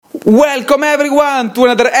Welcome everyone to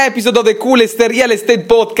another episode of the coolest real estate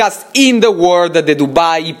podcast in the world, the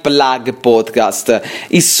Dubai Plug Podcast.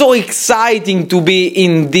 It's so exciting to be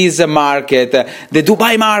in this market, the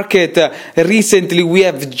Dubai market. Recently we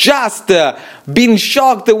have just been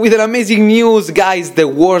shocked with an amazing news, guys. The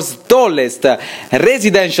world's tallest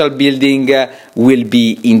residential building will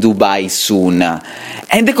be in Dubai soon.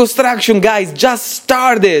 And the construction, guys, just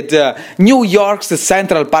started. New York's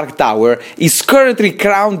Central Park Tower is currently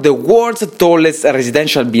crowned the world's tallest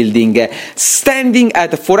residential building, standing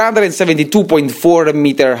at 472.4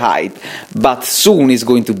 meter height, but soon is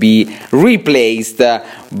going to be replaced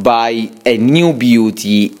by a new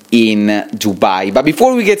beauty in Dubai. But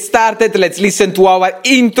before we get started, let's listen to our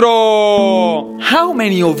intro. How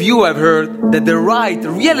many of you have heard that the right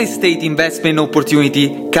real estate investment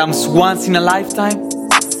opportunity comes once in a lifetime?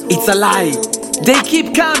 It's a lie. They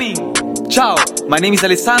keep coming. Ciao, my name is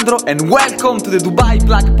Alessandro and welcome to the Dubai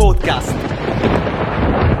Plug Podcast.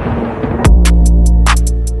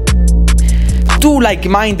 Two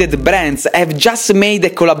like-minded brands have just made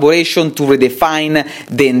a collaboration to redefine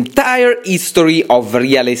the entire history of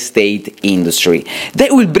real estate industry. They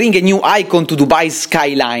will bring a new icon to Dubai's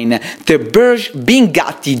skyline, the Burj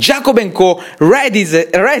Bingatti Jacob & Co.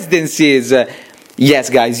 residences. Yes,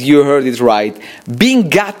 guys, you heard it right.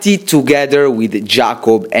 Bingatti together with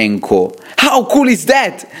Jacob & Co. How cool is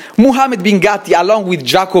that? Mohammed Bingatti, along with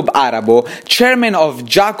Jacob Arabo, chairman of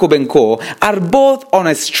Jacob & Co., are both on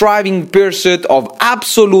a striving pursuit of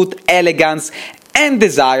absolute elegance and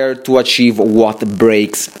desire to achieve what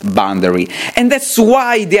breaks boundary. And that's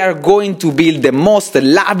why they are going to build the most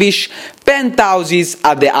lavish penthouses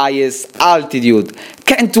at the highest altitude.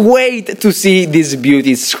 Can't wait to see this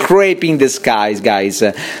beauty scraping the skies, guys.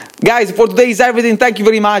 Guys, for today is everything. Thank you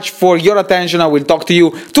very much for your attention. I will talk to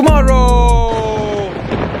you tomorrow.